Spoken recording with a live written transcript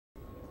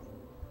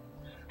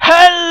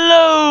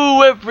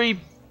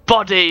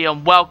everybody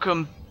and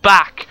welcome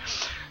back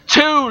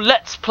to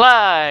Let's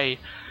Play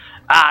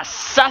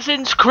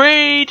Assassin's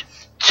Creed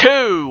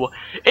 2.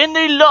 In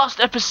the last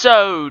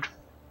episode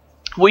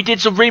we did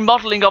some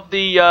remodeling of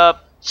the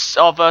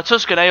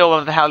Tuscany, or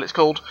whatever the hell it's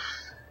called,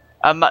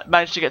 and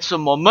managed to get some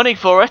more money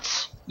for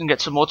it and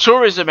get some more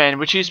tourism in,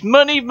 which is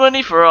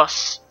money for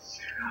us.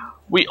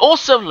 We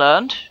also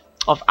learned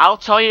of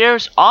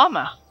Altair's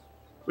armour,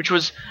 which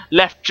was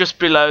left just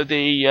below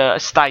the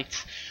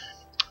estate.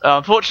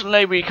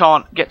 Unfortunately, we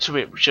can't get to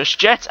it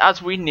just yet,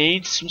 as we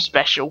need some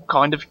special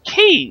kind of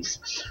keys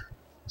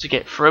to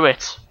get through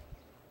it.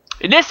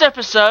 In this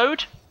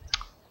episode,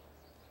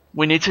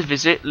 we need to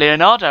visit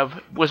Leonardo,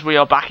 as we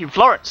are back in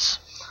Florence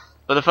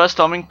for the first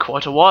time in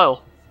quite a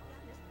while.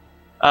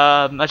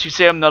 As you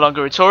see, I'm no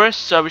longer a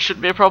tourist, so it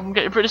shouldn't be a problem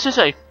getting through the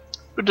city.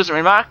 But it doesn't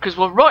really matter, because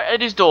we're right at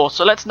his door,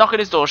 so let's knock at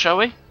his door, shall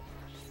we?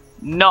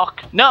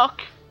 Knock,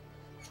 knock.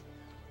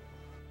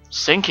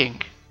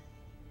 Sinking.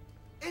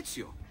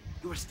 Ezio,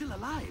 you are still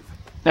alive.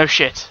 No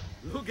shit.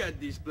 Look at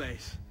this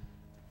place.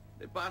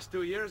 The past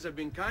 2 years have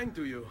been kind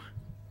to you.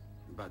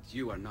 But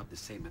you are not the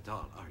same at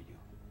all, are you?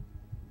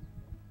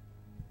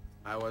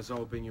 I was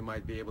hoping you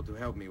might be able to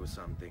help me with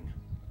something.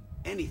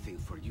 Anything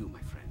for you,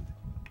 my friend.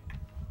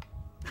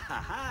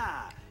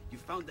 Haha! You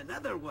found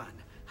another one.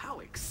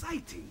 How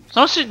exciting!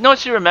 Nice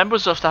to remember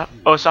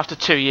us after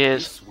 2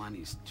 years. This one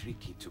is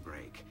tricky to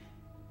break.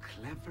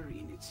 Clever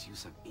in its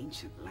use of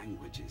ancient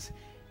languages.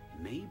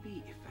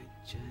 Maybe if I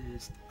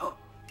just...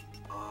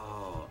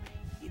 Oh,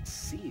 it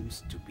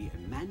seems to be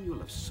a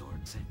manual of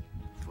sorts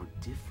for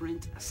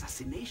different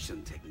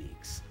assassination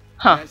techniques.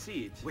 Huh. I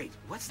see it. Wait,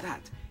 what's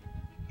that?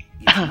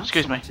 It's not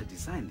Excuse so me. much a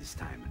design this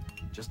time,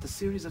 just a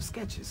series of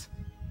sketches.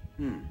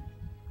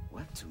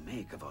 What to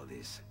make of all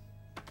this?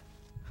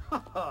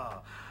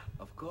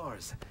 Of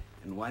course,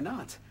 and why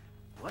not?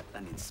 What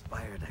an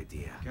inspired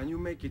idea. Can you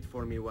make it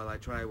for me while I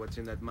try what's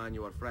in that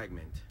manual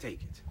fragment?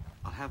 Take it.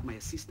 I'll have my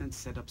assistant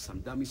set up some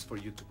dummies for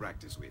you to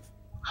practice with.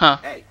 Huh.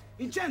 Hey,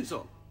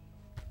 Vincenzo!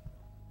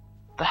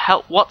 The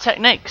hell? What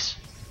techniques?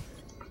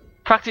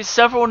 Practice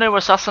several new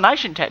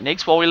assassination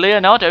techniques while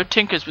Leonardo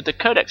tinkers with the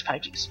codex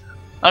pages.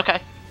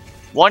 Okay.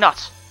 Why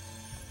not?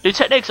 New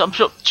techniques, I'm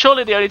sure.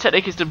 Surely the only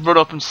technique is to run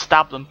up and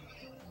stab them.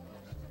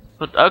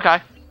 But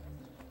okay.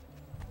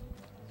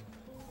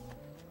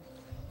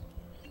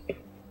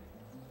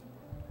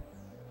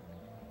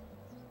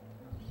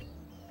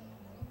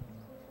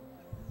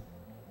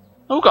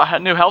 Oh, got a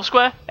new health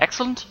square.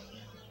 Excellent.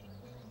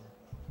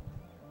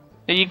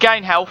 Now you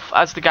gain health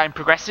as the game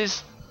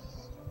progresses.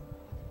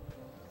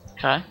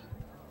 Okay.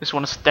 Just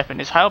want to step in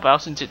this hail bell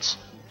since it's,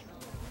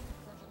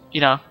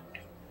 you know,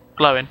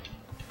 glowing.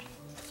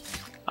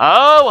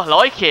 Oh, I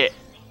like it.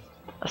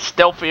 A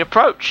stealthy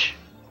approach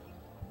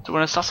to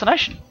an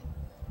assassination.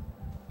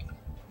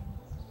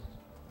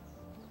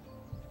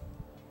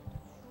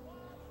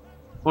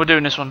 We're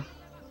doing this one.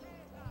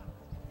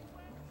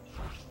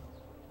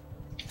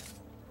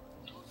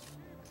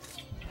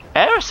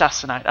 Air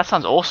assassinate. That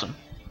sounds awesome.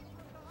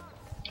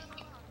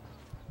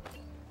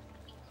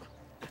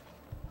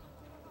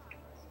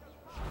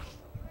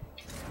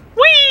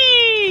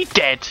 Whee!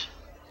 Dead.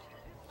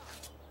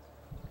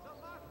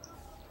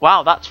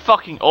 Wow, that's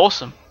fucking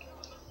awesome.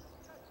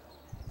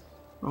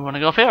 We want to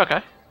go up here,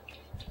 okay?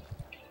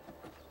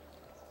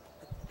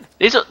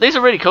 These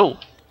are really cool.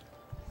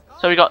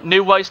 So we got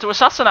new ways to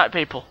assassinate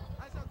people.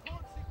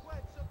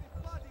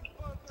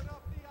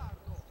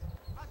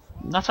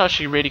 That's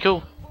actually really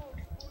cool.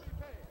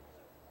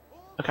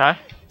 Okay.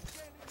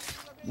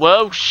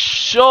 Whoa,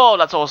 sure,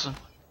 that's awesome.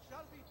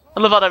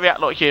 I love how they react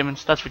like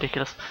humans. That's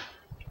ridiculous.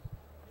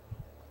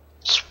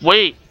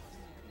 Sweet.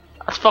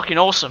 That's fucking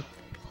awesome.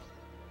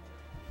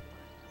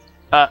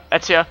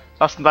 Ezio,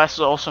 that's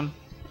awesome.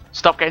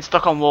 Stop getting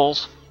stuck on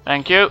walls.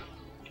 Thank you.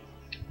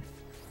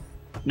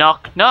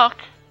 Knock, knock.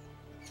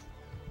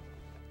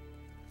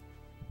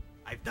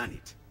 I've done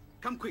it.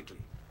 Come quickly.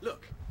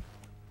 Look.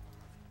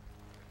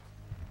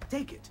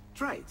 Take it.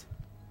 Try it.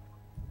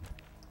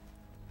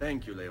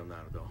 Thank you,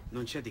 Leonardo.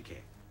 Non c'è di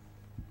che.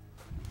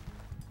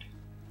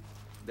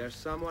 There's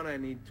someone I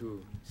need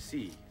to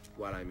see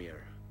while I'm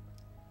here.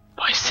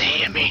 By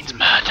see it means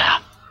murder.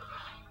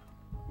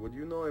 Would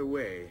you know a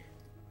way?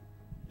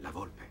 La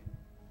Volpe.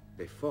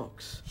 The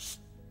fox. Shh.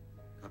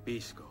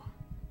 Capisco.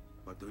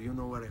 But do you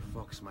know where a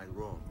fox might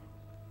roam?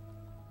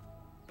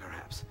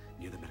 Perhaps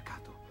near the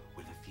mercato,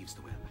 where the thieves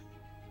dwell.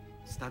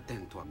 Sta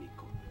attento,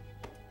 amico.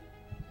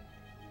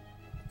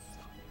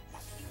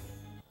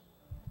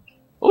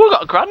 Oh, we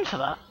got a grand for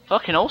that.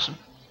 Fucking awesome.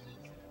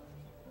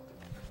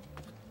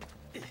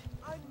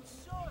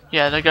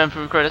 Yeah, they're going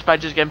through credits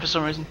pages again for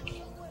some reason.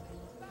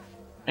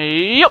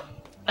 Yup.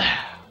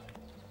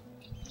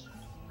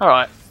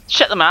 Alright,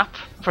 check the map.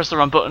 Press the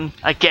run button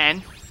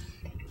again.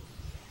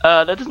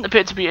 There doesn't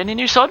appear to be any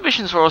new side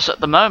missions for us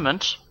at the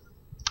moment.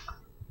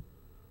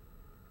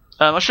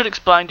 I should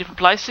explain different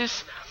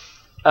places.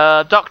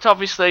 Doctor,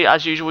 obviously,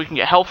 as usual, we can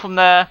get help from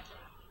there.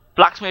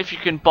 Blacksmith, you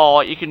can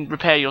buy, you can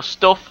repair your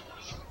stuff.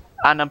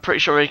 and I'm pretty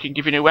sure he can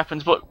give you new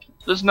weapons, but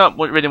there's not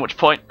really much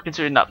point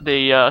considering that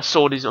the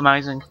sword is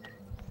amazing.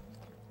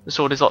 The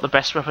sword is like the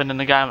best weapon in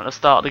the game at the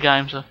start of the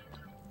game, so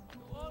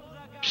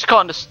just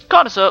kind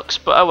of sucks,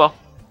 but oh well.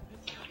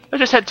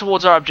 Let's just head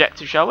towards our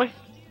objective, shall we?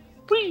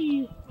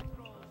 Whee!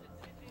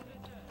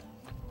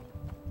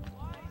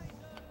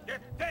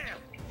 Get there!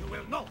 You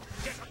will not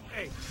get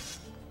away!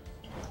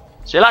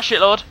 See you later,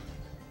 shitlord.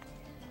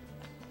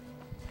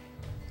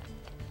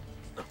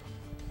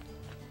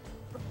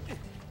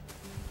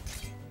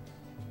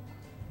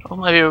 Or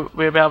maybe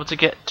we'll be able to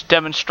get to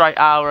demonstrate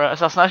our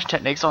assassination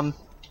techniques on.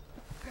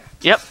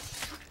 Yep,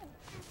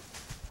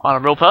 on a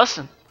real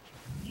person.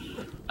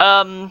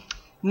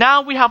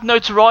 Now we have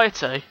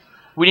notoriety.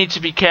 We need to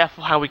be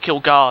careful how we kill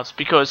guards,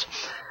 because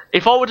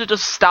if I would have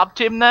just stabbed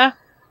him there,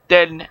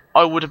 then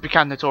I would have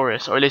become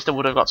notorious, or at least I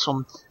would have got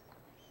some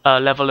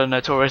level of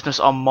notoriousness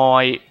on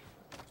my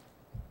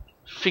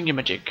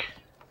thingamajig.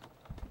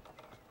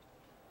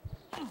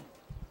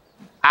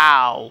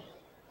 Ow.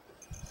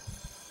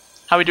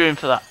 How are we doing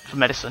for that, for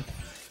medicine?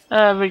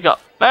 We got.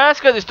 Let's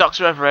go to this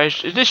doctor over here.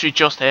 He's literally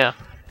just here.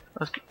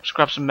 Let's just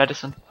grab some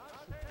medicine.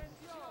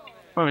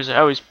 Where is it?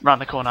 Oh, he's round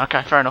the corner.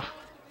 Okay, fair enough.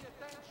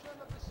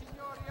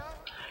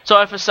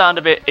 Sorry if I sound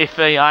a bit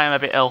iffy. I am a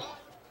bit ill,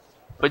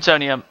 but it's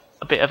only a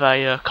bit of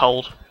a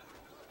cold.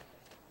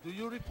 Do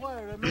you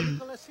require a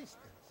medical assistance?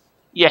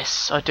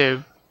 Yes, I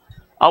do.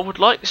 I would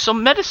like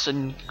some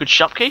medicine, good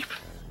shopkeep.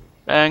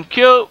 Thank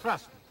you.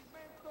 Trust me,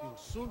 you'll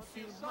soon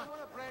feel much.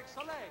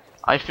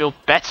 I feel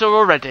better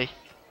already.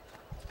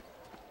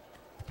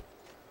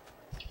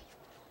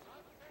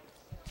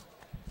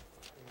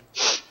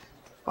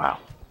 Wow.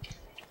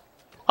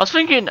 I was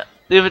thinking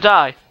the other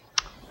day,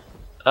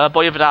 by the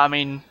other day I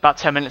mean about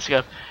 10 minutes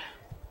ago,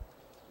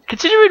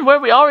 considering where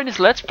we are in this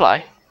Let's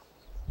Play,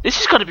 this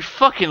is going to be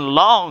fucking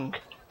long.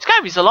 This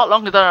game is a lot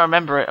longer than I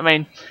remember it. I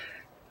mean,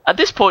 at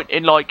this point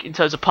in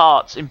terms of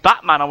parts, in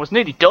Batman I was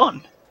nearly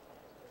done.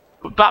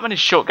 But Batman is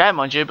a short game,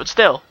 mind you, but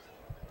still.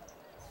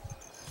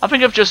 I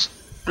think I've just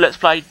Let's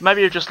Played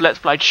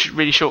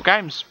really short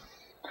games.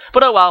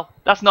 But oh well,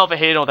 that's neither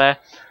here nor there.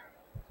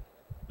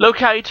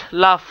 Locate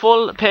la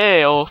full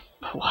paix, or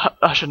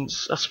I shouldn't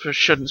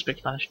speak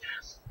Spanish.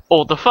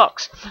 Or the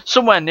fox,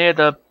 somewhere near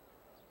the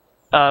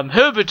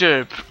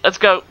Herbadoob. Let's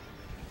go.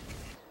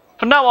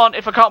 From now on,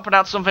 if I can't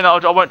pronounce something I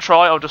won't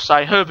try, I'll just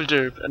say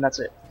Herbadoob, and that's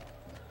it.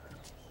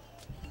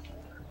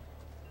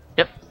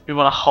 Yep, we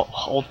want to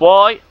hold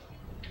Y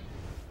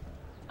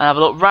and have a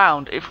look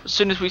round. As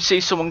soon as we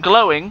see someone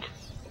glowing,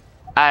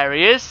 there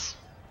he is.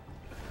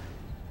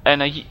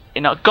 And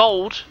in a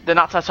gold, then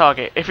that's our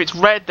target. If it's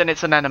red, then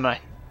it's an enemy.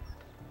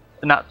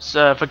 And that's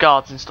for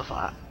guards and stuff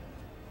like that.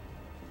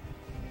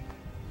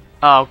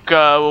 Oh,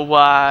 go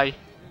away.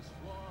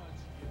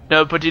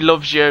 Nobody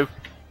loves you.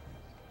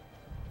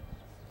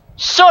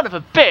 Son of a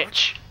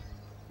bitch!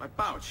 My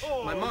pouch,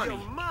 Oh, my money.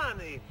 your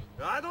money!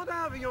 I don't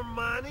have your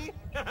money!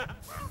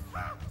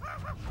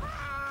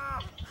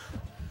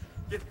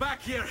 Get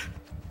back here!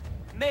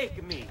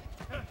 Make me!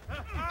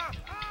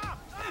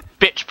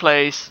 Bitch,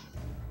 please.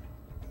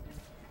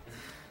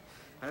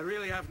 I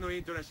really have no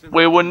interest in.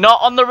 We were not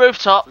on the So give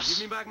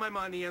rooftops. me back my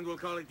money and we'll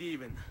call it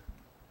even.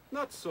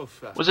 Not so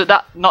fast. Was it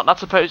not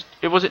supposed?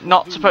 Was it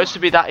not supposed to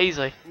be that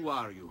easy? Who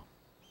are you?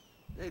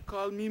 They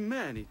call me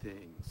many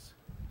things.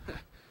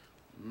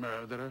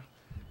 Murderer,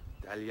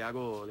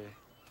 tagliagole,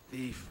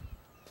 thief.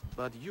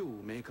 But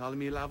you may call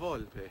me La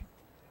Volpe.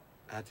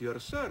 At your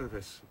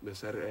service,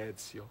 Messer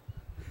Ezio.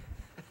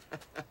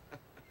 How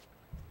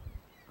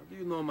do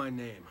you know my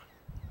name?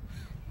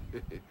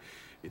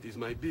 It is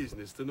my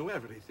business to know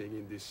everything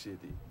in this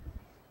city.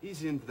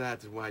 Isn't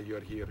that why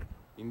you're here?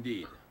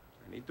 Indeed.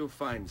 I need to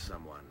find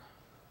someone.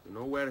 To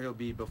know where he'll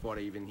be before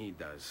even he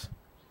does.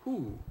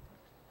 Who?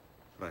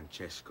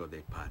 Francesco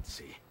de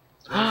Pazzi.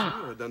 There's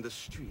word on the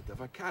street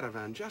of a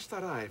caravan just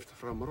arrived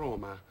from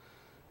Roma.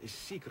 A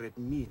secret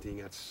meeting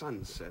at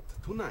sunset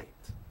tonight.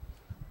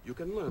 You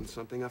can learn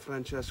something of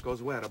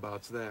Francesco's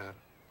whereabouts there.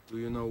 Do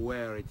you know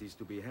where it is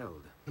to be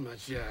held? Ma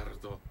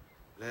certo.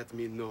 Let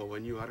me know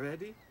when you are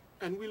ready,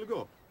 and we'll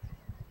go.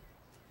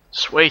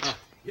 Sweet. Ah,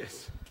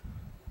 yes.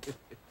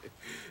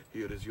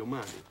 Here is your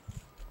money.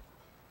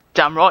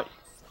 Damn right.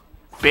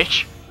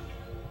 Bitch.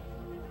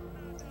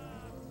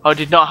 I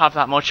did not have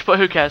that much, but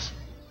who cares?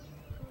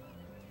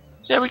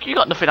 Yeah, you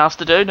got nothing else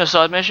to do, no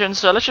side missions,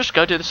 so let's just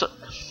go do this.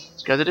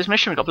 Let's go do this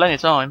mission. We've got plenty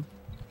of time.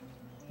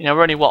 You know,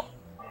 we're only what,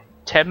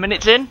 10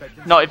 minutes in?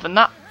 Not even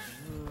that.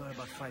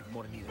 About 5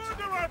 more minutes.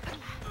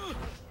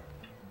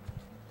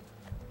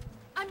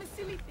 I'm a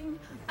silly thing.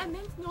 I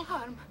meant no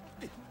harm.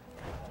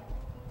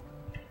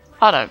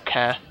 I don't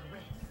care.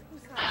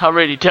 I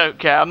really don't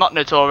care. I'm not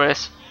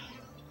notorious.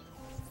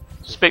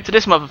 Speak to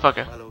this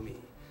motherfucker. Follow me.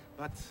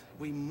 But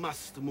we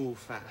must move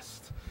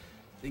fast.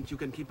 Think you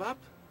can keep up?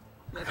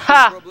 That's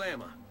Ha! no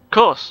problema. Of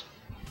course.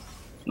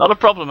 Not a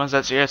problem, as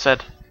Ezio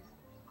said.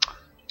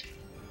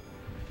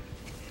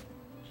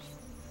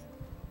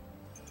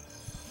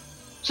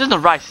 This isn't a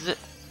race, is it?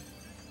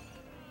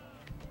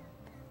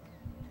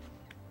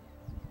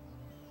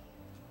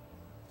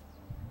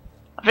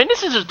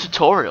 there's a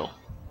tutorial.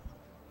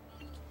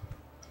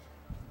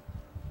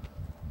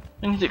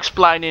 I think it's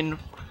explaining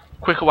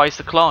quicker ways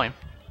to climb.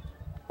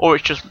 Or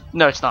it's just...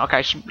 No, it's not. Okay,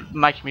 it's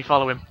making me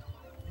follow him.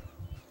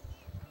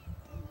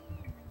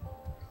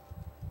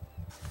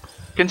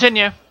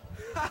 Continue.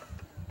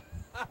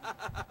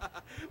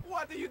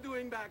 What are you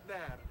doing back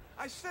there?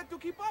 I said to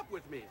keep up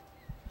with me.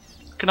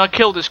 Can I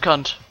kill this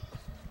cunt?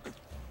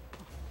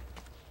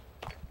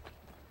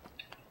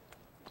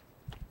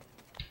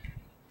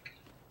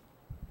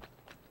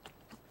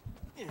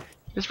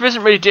 This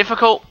isn't really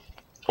difficult.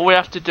 All we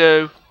have to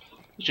do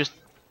is just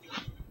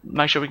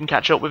make sure we can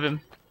catch up with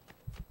him.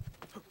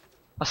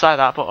 I say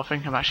that, but I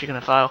think I'm actually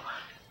going to fail.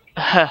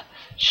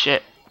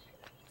 Shit.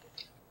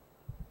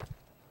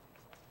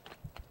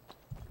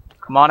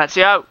 Come on,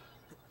 Ezio.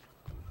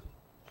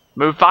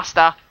 Move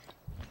faster.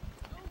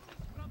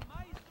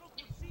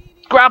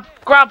 Grab,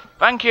 grab,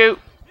 thank you.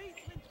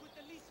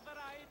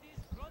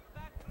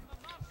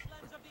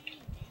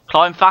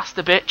 Climb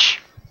faster, bitch.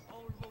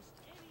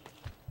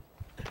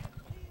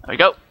 There we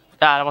go.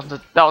 That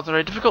wasn't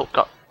very difficult.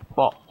 Got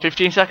what?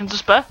 15 seconds to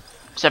spare.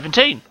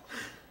 17.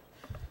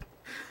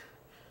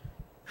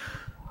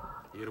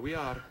 Here we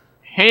are.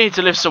 You need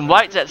to lift some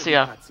weights,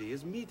 Ezio. Patsy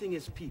is meeting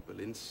his people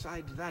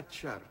inside that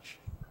church.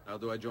 How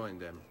do I join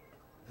them?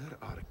 There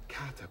are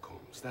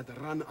catacombs that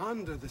run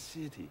under the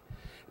city.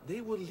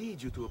 They will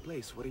lead you to a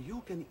place where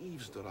you can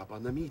eavesdrop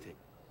on the meeting.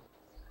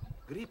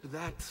 Grip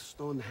that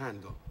stone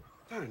handle.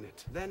 Turn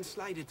it, then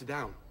slide it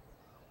down.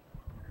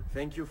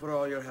 Thank you for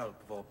all your help,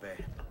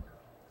 Volpe.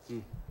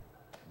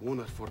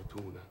 Buona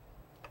fortuna.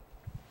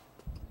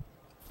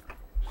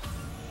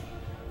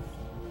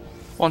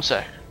 One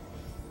sec.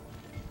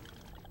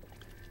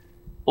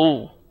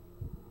 Ooh.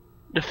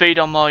 The feed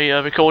on my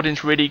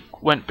recordings really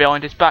went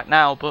behind its back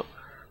now, but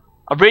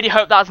I really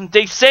hope that hasn't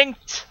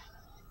desynced.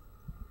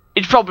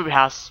 It probably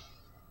has.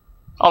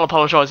 I'll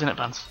apologise in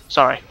advance.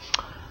 Sorry.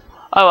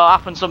 Oh well,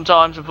 happens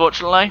sometimes,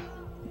 unfortunately.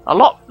 A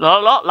lot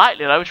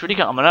lately though. It's really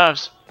getting on my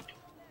nerves.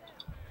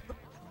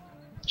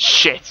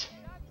 Shit.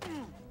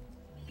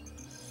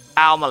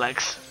 Ow, my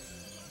legs.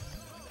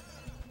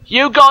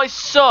 You guys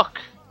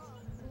suck.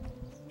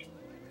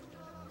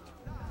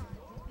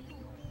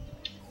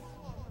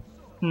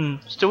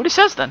 Let's do what he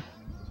says then.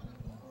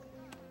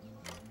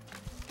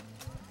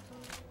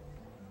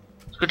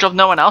 It's a good job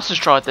no one else has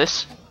tried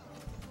this.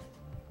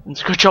 And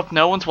it's a good job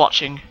no one's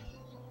watching.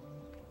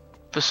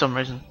 For some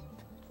reason.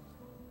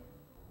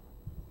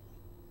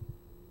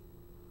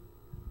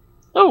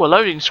 Oh, a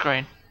loading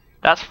screen.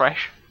 That's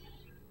fresh.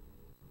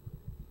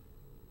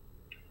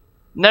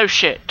 No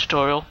shit,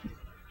 tutorial.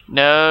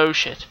 No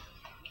shit.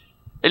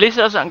 At least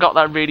it hasn't got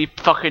that really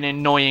fucking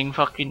annoying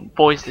fucking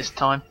voice this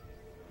time.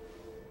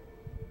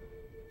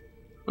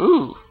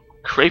 Ooh,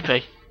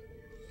 creepy.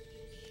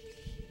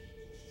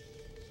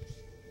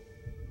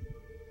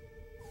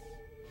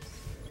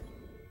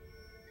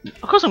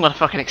 Of course I'm gonna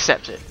fucking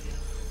accept it.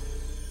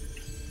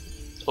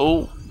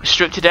 Oh,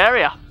 restricted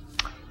area.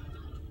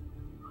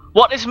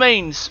 What this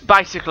means,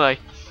 basically,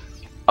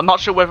 I'm not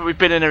sure whether we've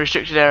been in a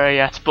restricted area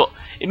yet, but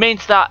it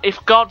means that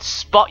if gods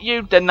spot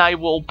you, then they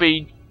will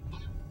be,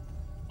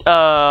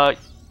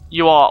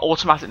 you are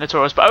automatic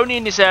notorious. But only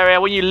in this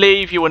area. When you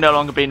leave, you will no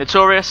longer be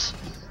notorious.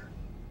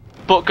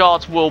 But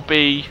gods will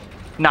be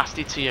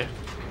nasty to you.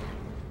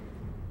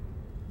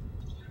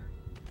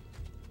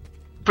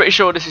 Pretty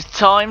sure this is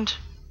timed.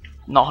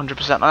 Not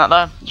 100% on that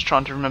though. Just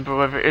trying to remember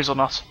whether it is or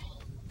not.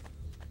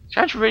 This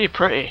game's really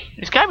pretty.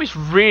 This game is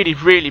really,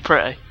 really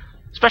pretty.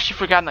 Especially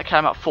for a game that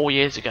came out 4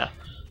 years ago.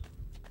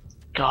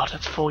 God,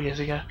 that's 4 years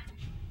ago.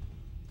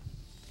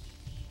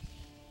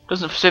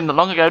 Doesn't seem that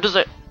long ago, does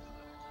it?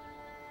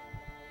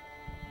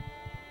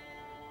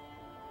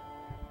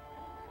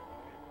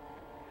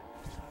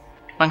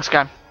 Thanks,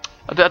 game.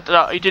 You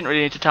didn't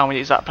really need to tell me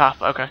the exact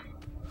path. Okay.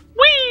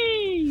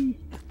 Whee!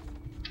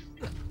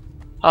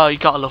 Oh, you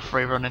gotta love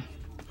free running.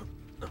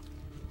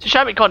 It's a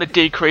shame it kind of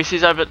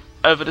decreases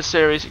over the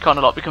series. It kind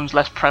of like becomes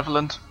less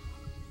prevalent.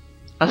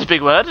 That's a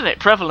big word, isn't it?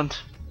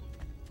 Prevalent.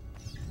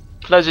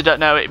 For those who don't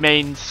know, it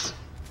means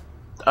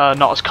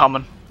not as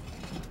common.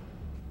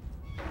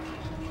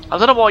 I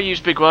don't know why I use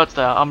big words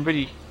there. I'm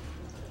really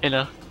in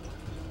a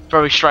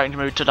very strange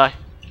mood today.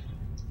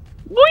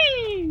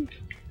 Whee!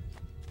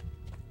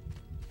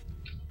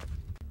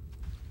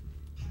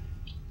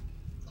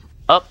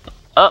 Up,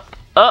 up,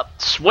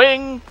 up,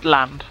 swing,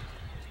 land.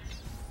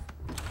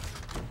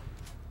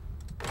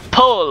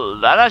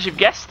 Pull! And as you've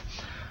guessed,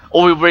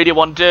 all we really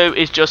want to do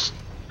is just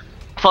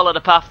follow the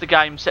path the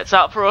game sets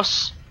out for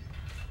us.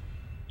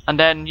 And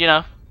then, you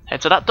know,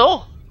 head to that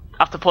door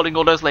after pulling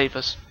all those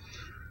levers.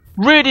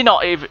 Really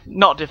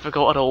not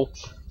difficult at all.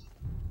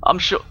 I'm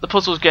sure the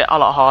puzzles get a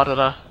lot harder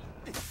though.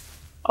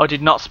 I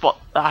did not spot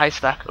that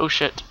haystack. Oh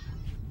shit.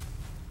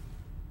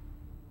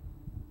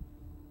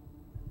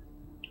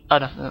 Oh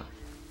no.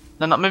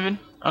 They're not moving?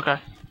 Okay.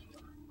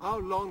 How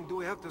long do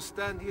we have to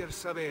stand here,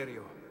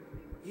 Saverio?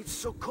 It's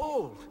so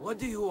cold. What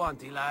do you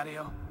want,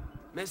 Hilario?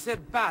 Messer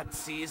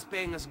Pazzi is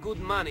paying us good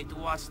money to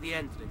watch the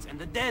entrance, and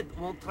the dead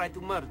won't try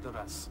to murder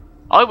us.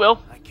 I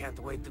will. I can't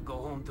wait to go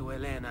home to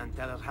Elena and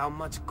tell her how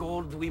much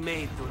gold we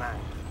made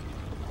tonight.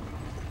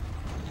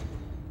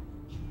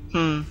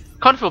 Kind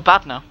of feel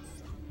bad now.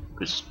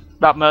 Because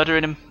about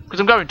murdering him. Because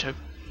I'm going to.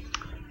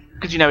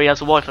 Because you know he has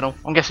a wife and all.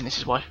 I'm guessing it's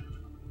his wife.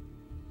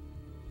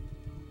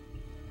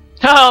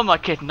 Oh, am I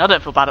kidding? I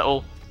don't feel bad at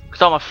all.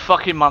 Because I'm a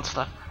fucking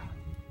monster.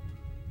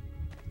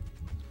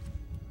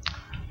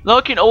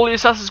 Like in all the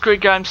Assassin's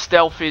Creed games,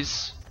 stealth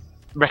is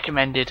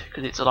recommended.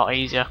 Because it's a lot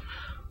easier.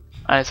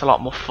 And it's a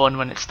lot more fun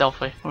when it's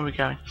stealthy. Where are we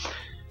going? So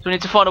we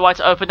need to find a way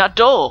to open that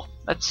door.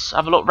 Let's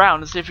have a look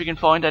round and see if we can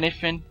find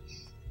anything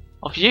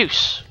of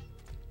use.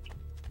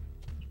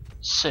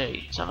 Let's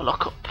see. Let's have a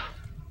look up.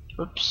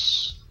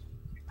 Oops.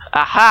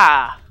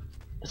 Aha!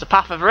 There's a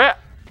path over it.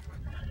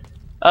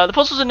 The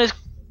puzzles in this...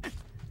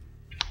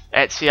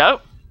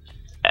 Ezio.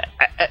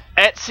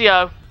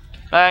 Ezio.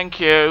 Thank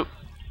you.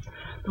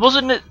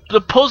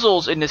 The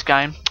puzzles in this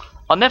game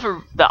are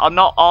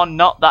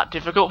not that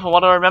difficult from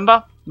what I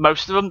remember.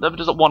 Most of them,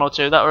 there's one or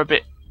two that are a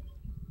bit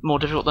more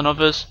difficult than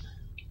others.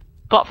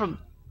 Apart from...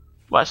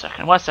 Wait a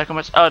second.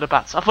 Oh, the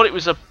bats. I thought it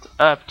was a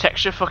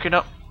texture fucking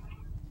up.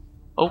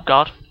 Oh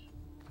god.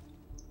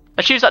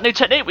 Let's use that new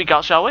technique we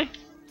got, shall we?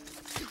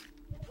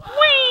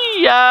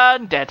 Whee!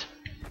 And dead.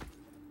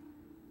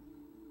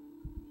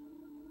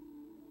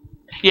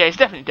 Yeah, he's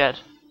definitely dead.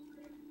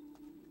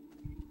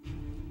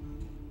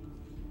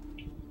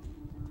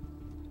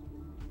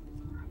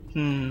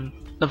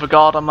 Another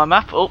guard on my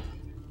map. Oh.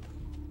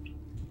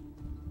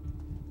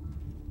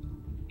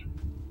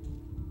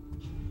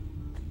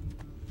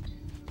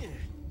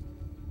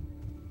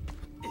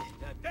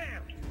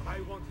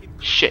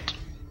 Shit.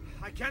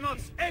 I cannot.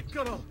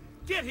 Eccolo!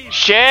 Get him!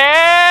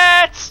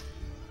 Shit!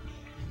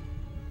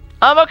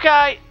 I'm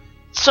okay.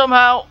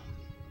 Somehow.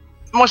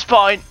 My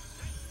spine.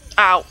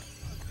 Ow.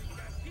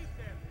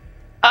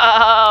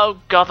 Oh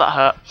god, that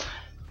hurt.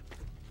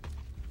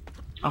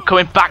 I'm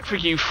coming back for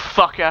you,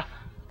 fucker.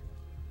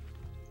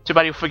 Too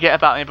bad you'll forget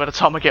about me by the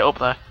time I get up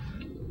there.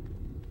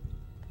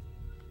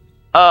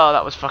 Oh,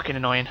 that was fucking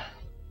annoying.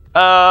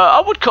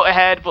 I would cut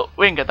ahead, but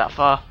we didn't get that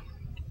far.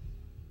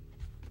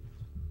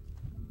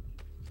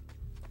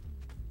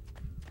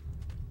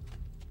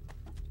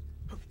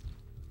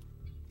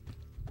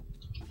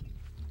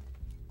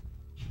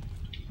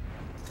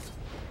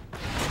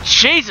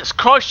 Jesus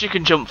Christ, you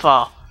can jump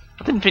far.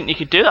 I didn't think you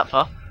could do that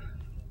far.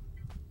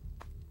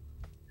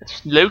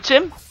 Let's loot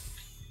him.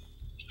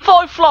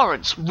 5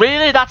 Florence.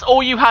 Really? That's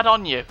all you had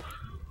on you?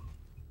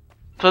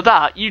 For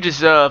that, you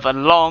deserve a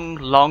long,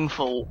 long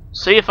fall.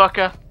 See you,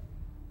 fucker.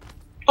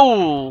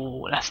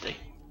 Ooh, nasty.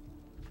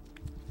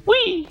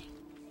 Whee!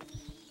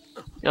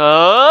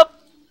 Up!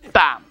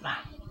 Bam!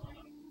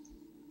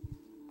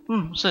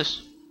 What's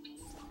this?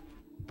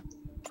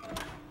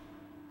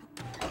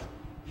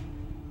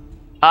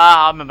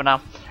 Ah, I remember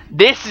now.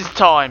 This is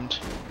timed.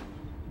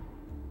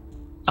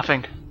 I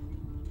think.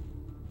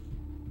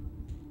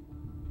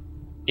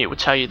 It would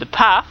tell you the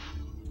path.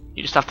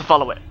 You just have to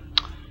follow it.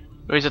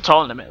 There is a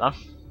time limit though.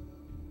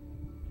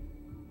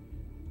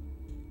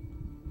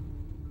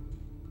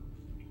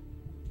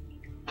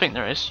 I think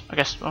there is. I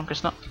guess not.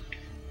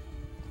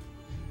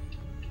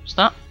 What's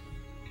that?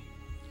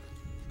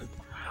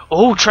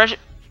 Oh, treasure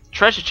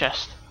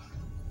chest.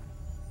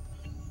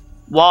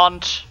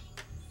 Want.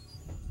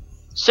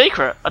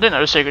 Secret? I didn't know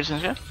the secrets in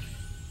here.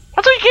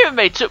 That's what you giving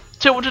me.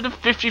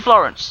 250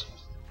 Florence.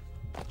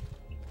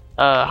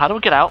 How do we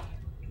get out?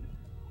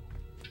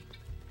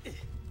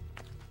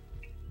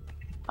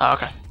 Oh,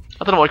 okay.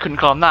 I don't know why I couldn't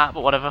climb that,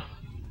 but whatever.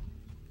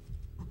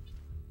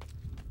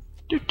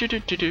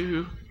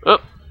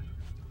 Up.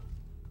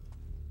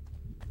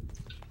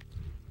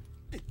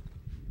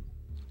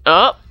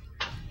 Up.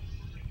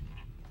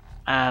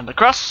 And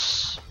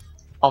across.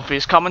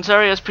 Obvious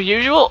commentary as per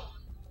usual.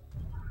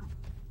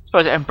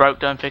 Suppose it ain't broke,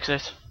 don't fix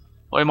it.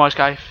 Or in my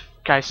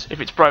case,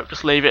 if it's broke,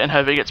 just leave it and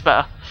hope it gets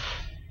better.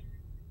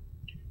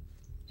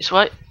 This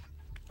way.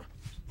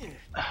 There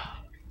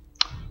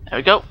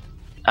we go.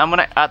 And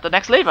when at the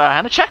next lever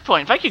and a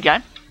checkpoint. Thank you,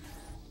 game.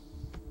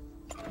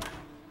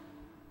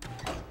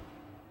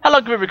 How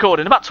long have we been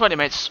recording? About 20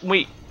 minutes.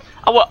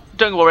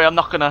 Don't worry, I'm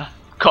not gonna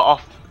cut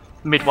off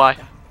midway.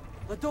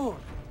 The door.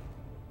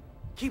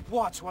 Keep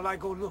watch while I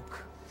go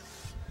look.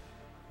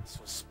 This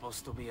was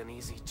supposed to be an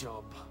easy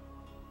job.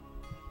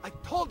 I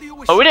told you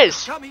we Oh, it should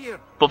is. come here.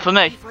 But for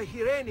me. If I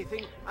hear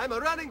anything, I'm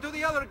running to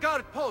the other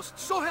guard post.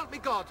 So help me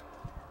God.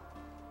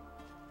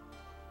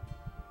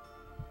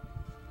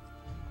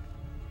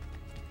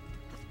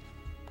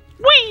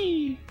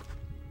 Whee!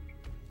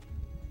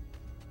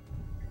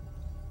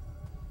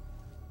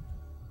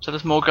 So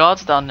there's more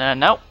guards down there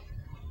now.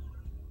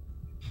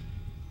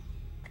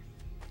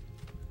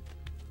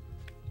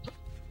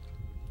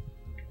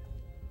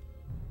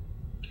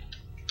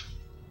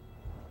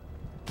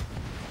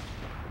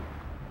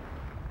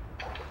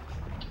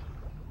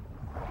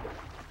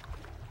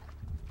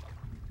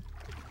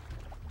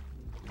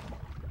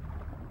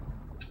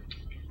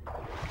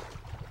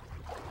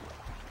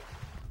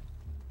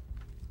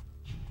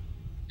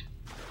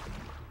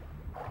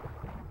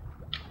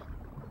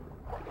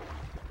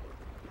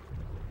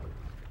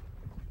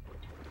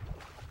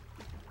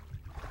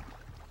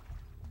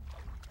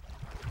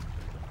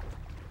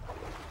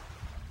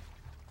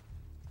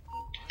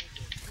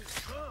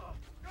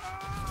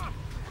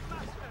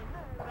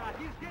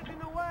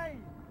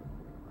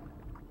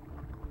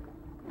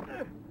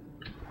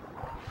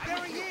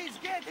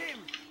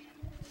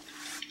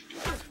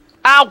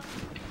 Ow!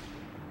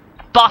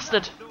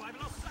 Bastard!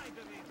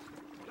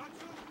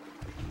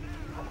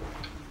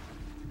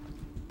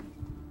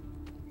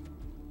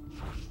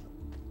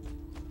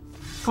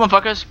 Come on,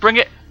 fuckers, bring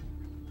it!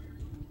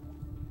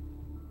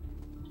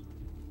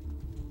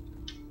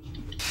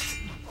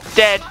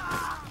 Dead!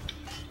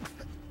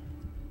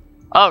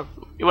 Oh,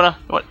 you wanna?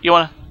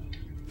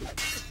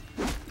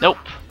 Nope.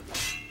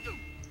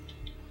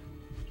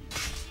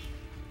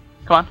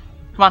 Come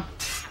on.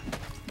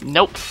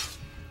 Nope.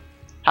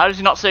 How is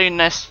he not seeing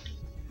this?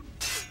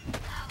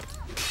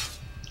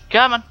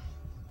 Come on.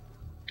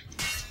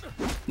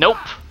 Nope.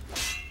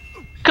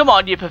 Come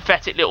on, you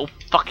pathetic little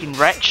fucking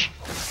wretch.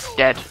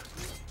 Dead.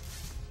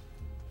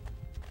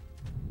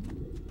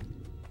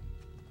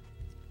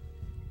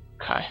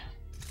 Okay.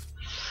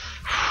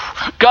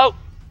 Go!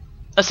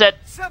 I said.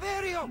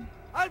 Saverio!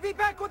 I'll be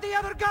back with the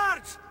other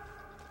guards!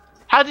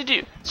 How did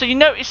you... So you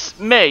noticed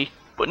me,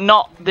 but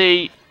not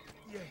the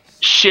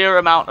sheer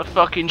amount of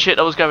fucking shit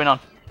that was going on.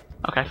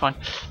 Okay, fine.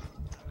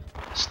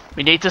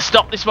 We need to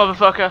stop this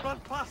motherfucker.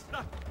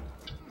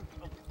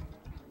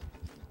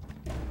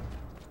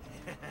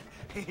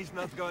 He's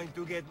not going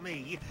to get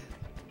me.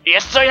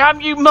 Yes, I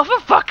am, you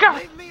motherfucker!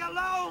 Leave me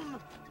alone!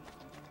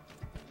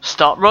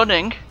 Stop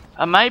running,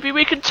 and maybe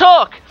we can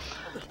talk.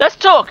 Let's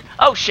talk.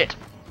 Oh, shit.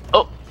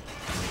 Oh.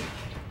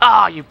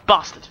 Ah, you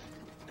bastard.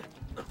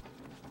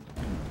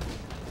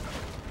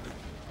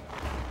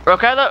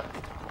 Okay, look.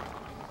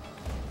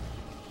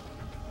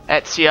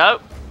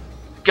 Ezio.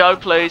 Go,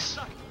 please.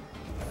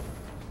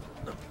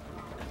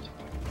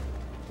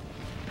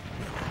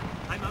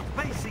 I'm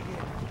outpacing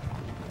him.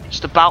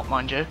 Just about,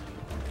 mind you.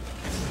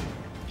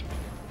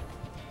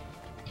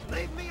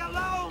 Leave me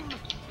alone!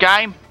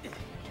 Game.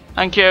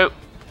 Thank you.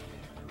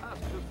 Have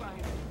to find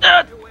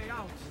a way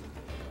out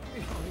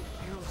before it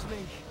kills me.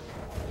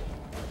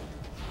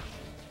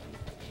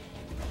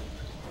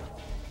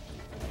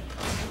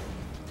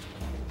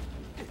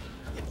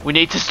 We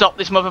need to stop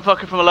this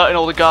motherfucker from alerting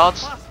all the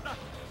guards.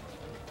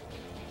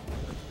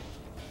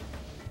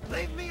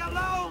 Leave me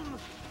alone!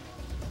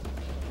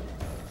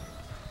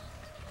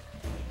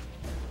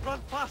 Run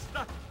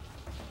faster!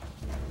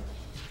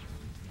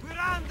 We're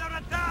under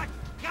attack!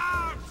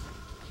 Guards!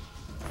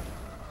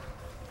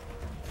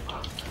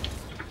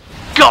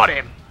 Got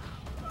him!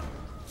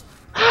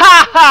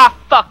 Ha ha!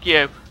 Fuck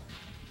you!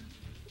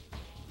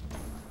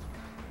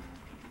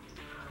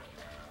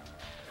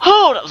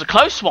 Oh, that was a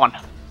close one.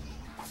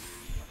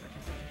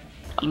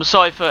 I'm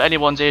sorry for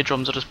anyone's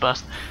eardrums that just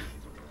burst.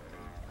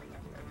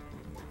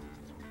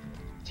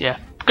 Yeah,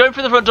 going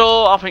through the front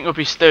door I think would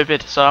be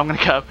stupid, so I'm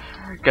gonna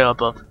go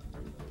above.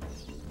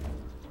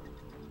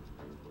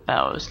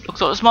 That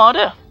looks like a smart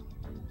idea.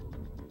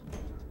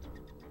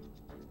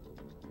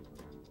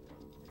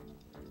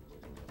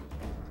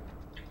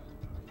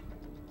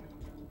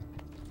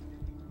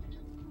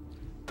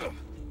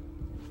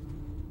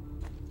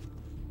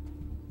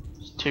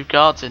 There's 2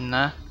 guards in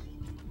there.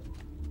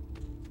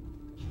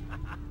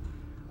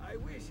 I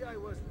wish I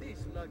was this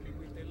lucky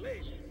with the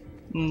ladies.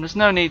 There's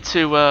no need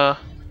to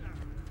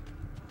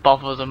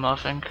bother them, I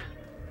think.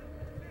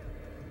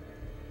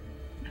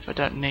 If I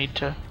don't need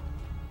to.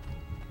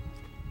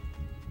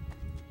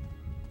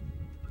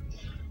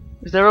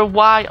 Is there a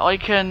way I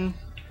can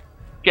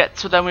get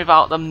to them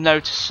without them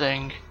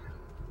noticing?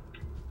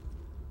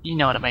 You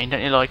know what I mean,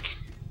 don't you? Like,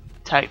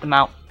 take them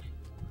out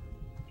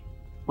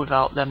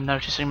without them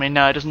noticing me.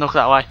 No, it doesn't look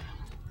that way.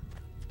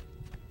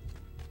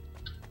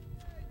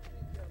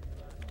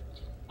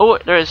 Oh,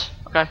 there is.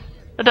 Okay.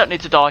 I don't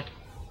need to die.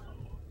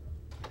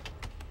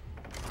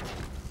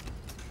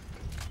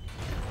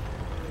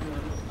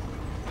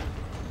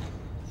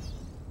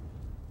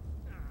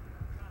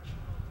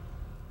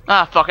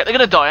 Ah, fuck it. They're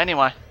gonna die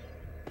anyway.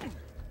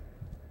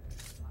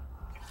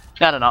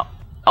 No, they're not.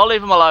 I'll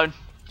leave them alone.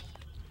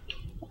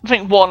 I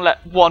think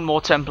one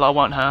more Templar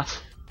won't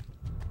hurt.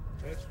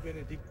 Ex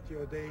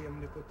benedictio Dei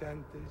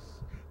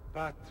omnipotentis,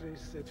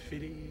 Patris et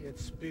Filii et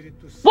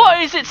Spiritus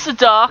What is it so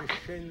dark?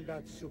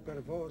 descendat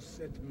super vos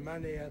et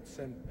maneat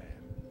semper.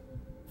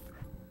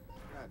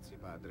 Grazie,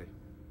 padre.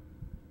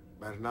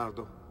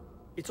 Bernardo?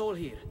 It's all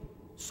here.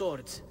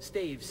 Swords,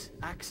 staves,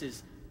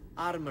 axes,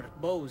 armor,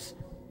 bows.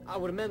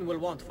 Our men will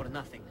want for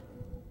nothing.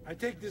 I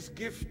take this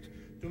gift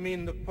to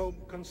mean the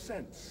Pope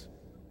consents.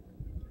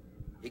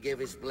 He gave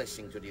his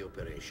blessing to the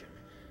operation.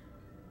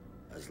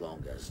 As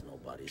long as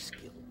nobody's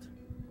killed.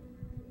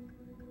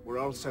 We're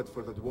all set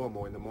for the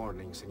Duomo in the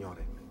morning,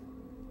 Signore.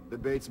 The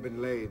bait's been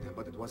laid,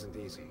 but it wasn't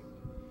easy.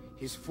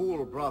 His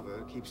fool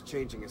brother keeps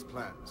changing his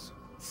plans.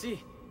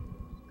 See,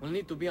 we'll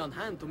need to be on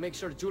hand to make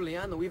sure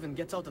Giuliano even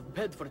gets out of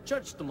bed for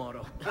church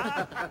tomorrow.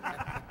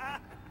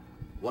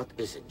 What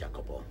is it,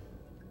 Jacopo?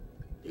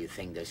 Do you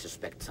think they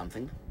suspect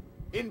something?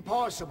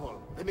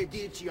 Impossible. The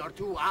Medici are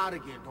too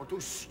arrogant or too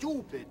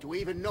stupid to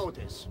even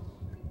notice.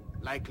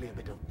 Likely a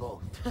bit of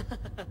both.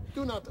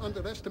 Do not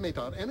underestimate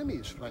our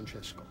enemies,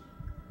 Francesco.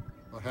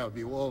 Or have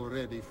you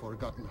already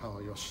forgotten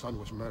how your son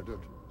was murdered?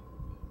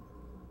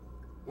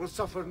 We'll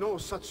suffer no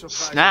such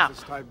surprise Snap. this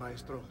time,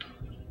 Maestro.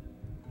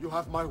 You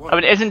have my word. I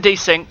mean, it isn't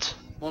desynced.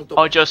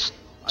 I just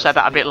said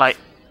that a bit late.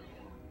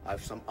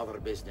 I've some other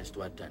business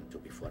to attend to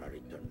before I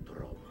return to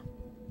Rome.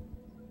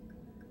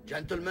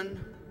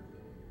 Gentlemen,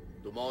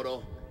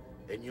 tomorrow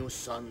a new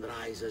sun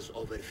rises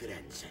over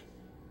Firenze.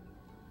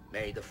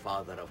 May the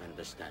Father of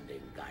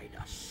Understanding guide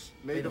us.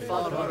 May the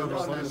Father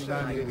of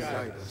Understanding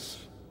guide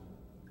us.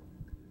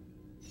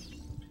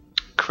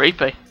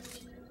 Creepy.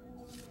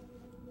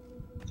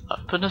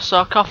 Open a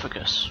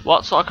sarcophagus.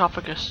 What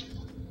sarcophagus?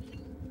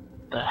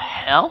 The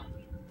hell?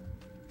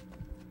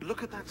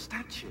 Look at that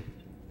statue.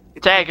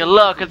 Take a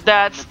look at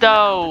that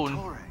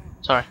stone.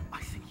 Sorry.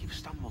 I think you've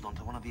stumbled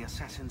onto one of the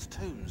assassin's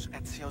tombs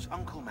Ezio's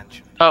uncle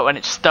mentioned. Oh, and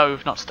it's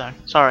stove, not stone.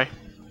 Sorry.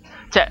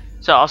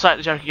 So I'll say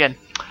the joke again.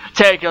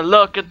 Take a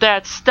look at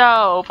that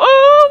stove.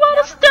 Oh,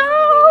 what a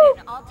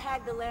stove! I'll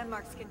tag the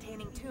landmarks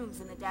containing tombs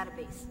in the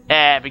database.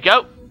 There we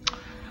go.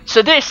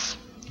 So this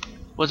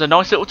was a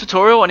nice little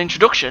tutorial and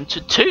introduction to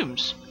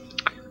tombs.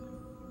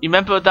 You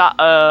remember that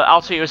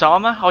Altair's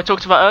armor I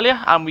talked about earlier,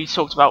 and we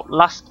talked about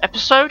last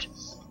episode?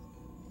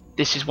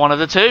 This is one of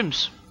the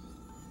tombs.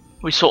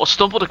 We sort of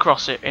stumbled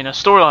across it in a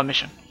storyline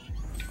mission.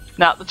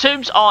 Now, the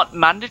tombs aren't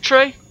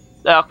mandatory;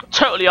 they are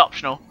totally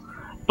optional.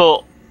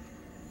 But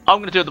I'm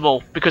going to do them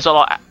all because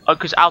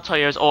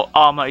Altair's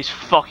armor is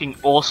fucking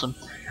awesome,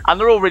 and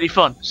they're all really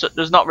fun. So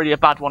there's not really a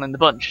bad one in the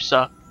bunch.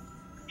 So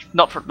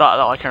not for that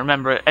I can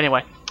remember it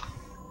anyway.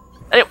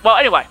 Well,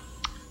 anyway,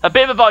 a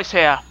bit of advice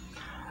here.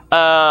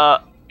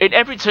 In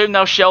every tomb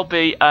there shall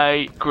be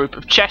a group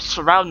of chests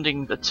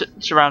surrounding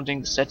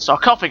the said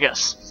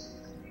sarcophagus.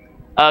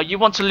 You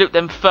want to loot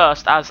them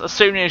first, as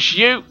soon as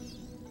you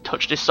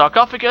touch this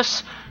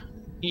sarcophagus,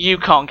 you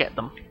can't get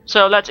them.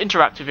 So let's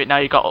interact with it now.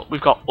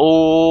 We've got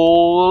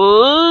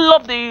all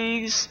of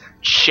these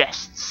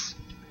chests.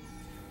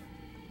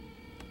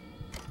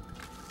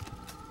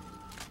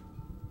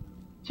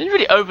 Seems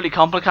really overly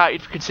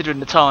complicated for considering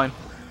the time.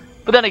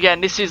 But then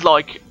again, this is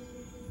like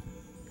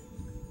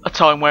a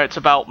time where it's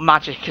about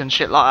magic and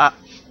shit like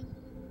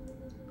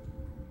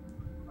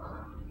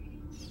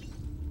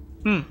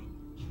that.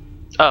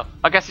 Oh,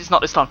 I guess it's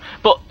not this time.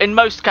 But in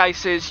most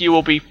cases, you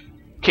will be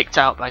kicked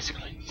out,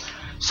 basically.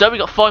 So we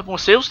got 5 more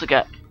seals to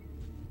get.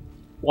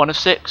 1 of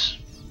 6.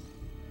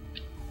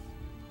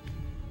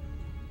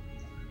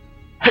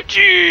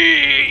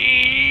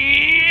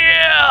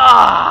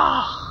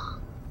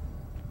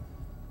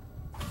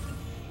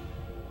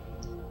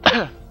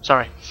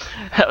 Sorry,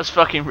 that was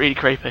fucking really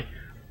creepy.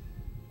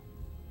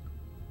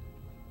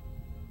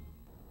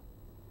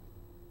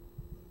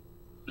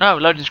 Oh,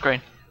 loading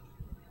screen.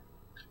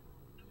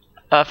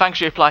 Thanks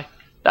for your play.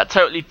 That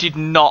totally did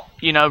not,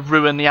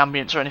 ruin the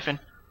ambience or anything.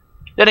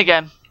 Then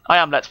again, I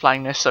am let's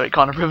playing this, so it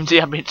kind of ruins the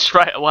ambience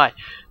straight away.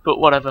 But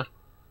whatever.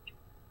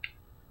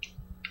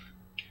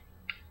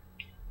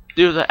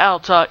 Do the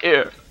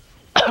Altair.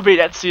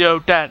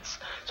 Ezio dance.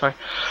 Sorry.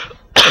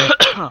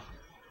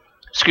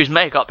 Excuse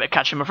me, got a bit of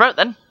catch in my throat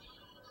then.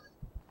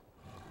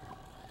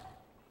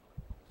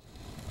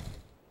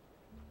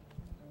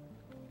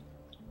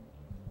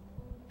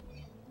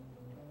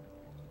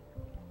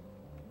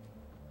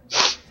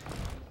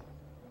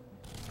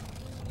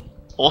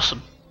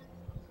 Awesome.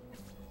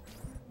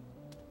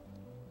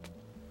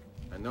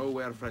 I know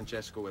where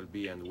Francesco will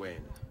be and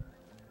when.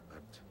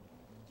 But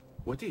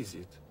what is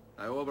it?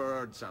 I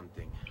overheard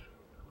something.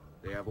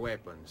 They have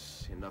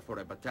weapons, enough for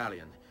a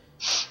battalion.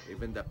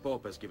 Even the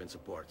Pope has given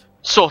support.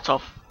 Sort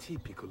of.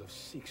 Typical of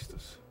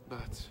Sixtus,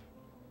 but...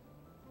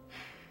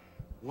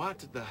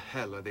 what the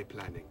hell are they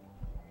planning?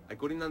 I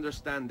couldn't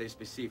understand the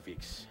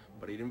specifics,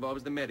 but it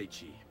involves the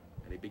Medici,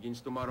 and it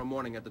begins tomorrow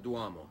morning at the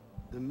Duomo.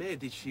 The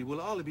Medici will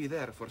all be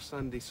there for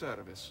Sunday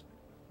service.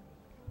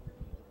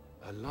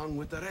 Along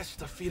with the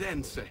rest of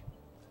Firenze.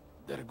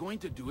 They're going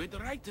to do it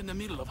right in the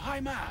middle of High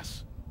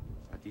Mass.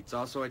 But it's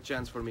also a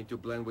chance for me to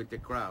blend with the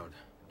crowd,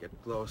 get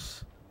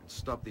close, and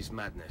stop this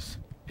madness.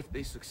 If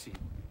they succeed,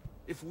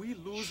 if we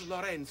lose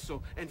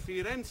Lorenzo and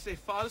Firenze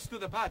falls to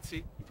the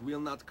Pazzi, it will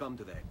not come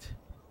to that.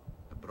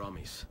 I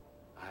promise.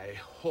 I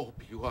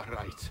hope you are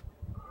right.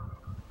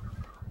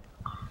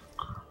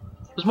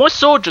 Was my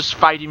sword just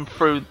fading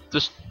through,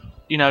 just,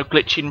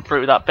 glitching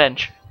through that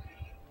bench?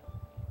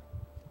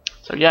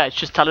 So yeah, it's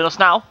just telling us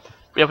now.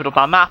 We open up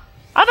our map.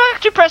 And I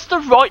actually pressed the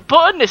right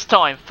button this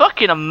time.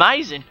 Fucking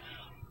amazing.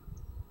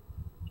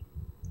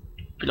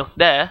 If you look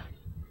there,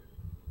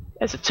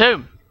 there's a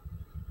tomb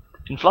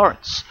in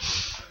Florence.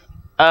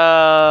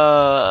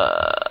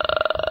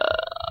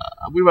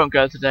 We won't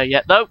go to there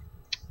yet though,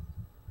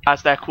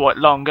 as they're quite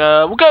long.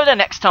 We'll go there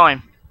next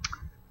time.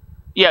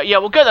 Yeah,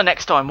 we'll go there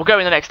next time. We'll go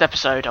in the next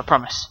episode, I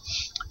promise.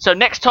 So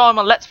next time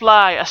on Let's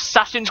Play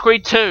Assassin's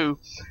Creed 2,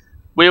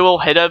 we will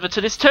head over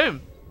to this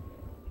tomb.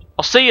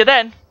 I'll see you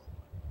then.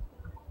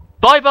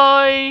 Bye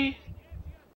bye.